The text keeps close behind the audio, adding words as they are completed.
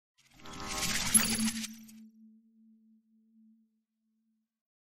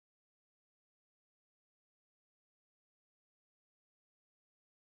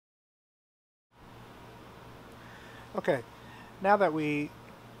Okay, now that we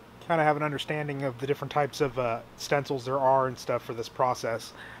kind of have an understanding of the different types of stencils there are and stuff for this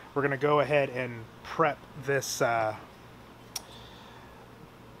process, we're going to go ahead and prep this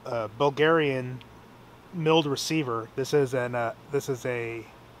Bulgarian milled receiver. This is a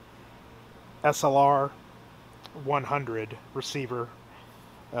SLR 100 receiver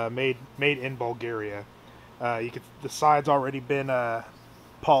made in Bulgaria. The side's already been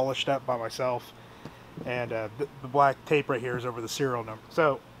polished up by myself, and the black tape right here is over the serial number.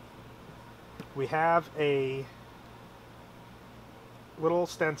 So we have a little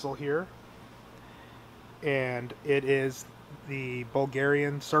stencil here, and it is the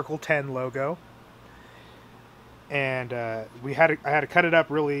Bulgarian Circle 10 logo. And I had to cut it up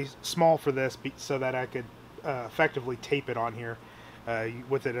really small for this so that I could effectively tape it on here.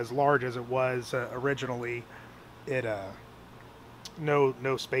 With it as large as it was originally, it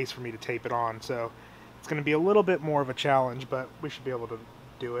no space for me to tape it on. So it's going to be a little bit more of a challenge, but we should be able to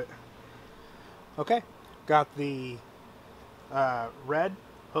do it. Okay, got the red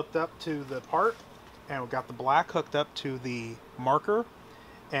hooked up to the part, and we've got the black hooked up to the marker.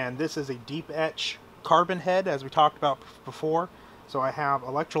 And this is a deep etch carbon head, as we talked about before. So I have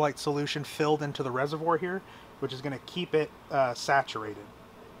electrolyte solution filled into the reservoir here, which is going to keep it saturated.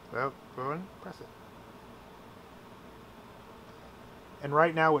 So go ahead and press it. And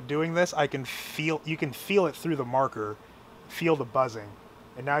right now with doing this, you can feel it through the marker, feel the buzzing.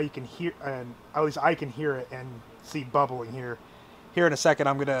 And now you can hear, and at least I can hear it and see bubbling here. Here in a second,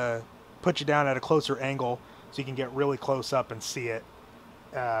 I'm going to put you down at a closer angle so you can get really close up and see it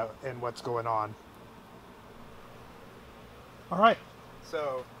and what's going on. Alright,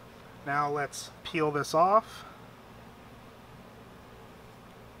 so now let's peel this off.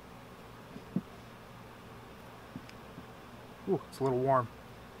 Ooh, it's a little warm.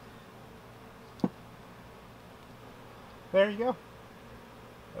 There you go.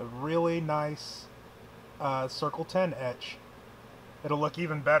 A really nice Circle 10 etch. It'll look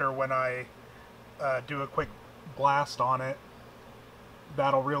even better when I do a quick blast on it.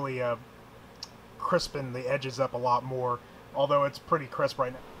 That'll really crispen the edges up a lot more, although it's pretty crisp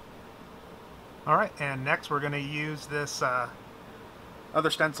right now. Alright, and next we're going to use this other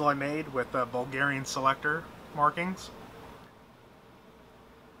stencil I made with Bulgarian selector markings.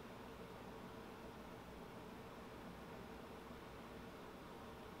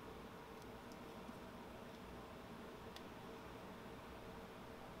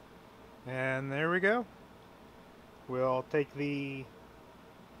 And there we go. We'll take the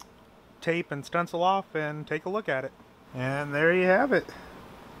tape and stencil off and take a look at it. And there you have it.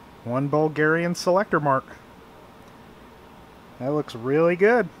 One Bulgarian selector mark. That looks really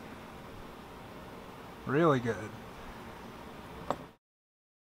good. Really good.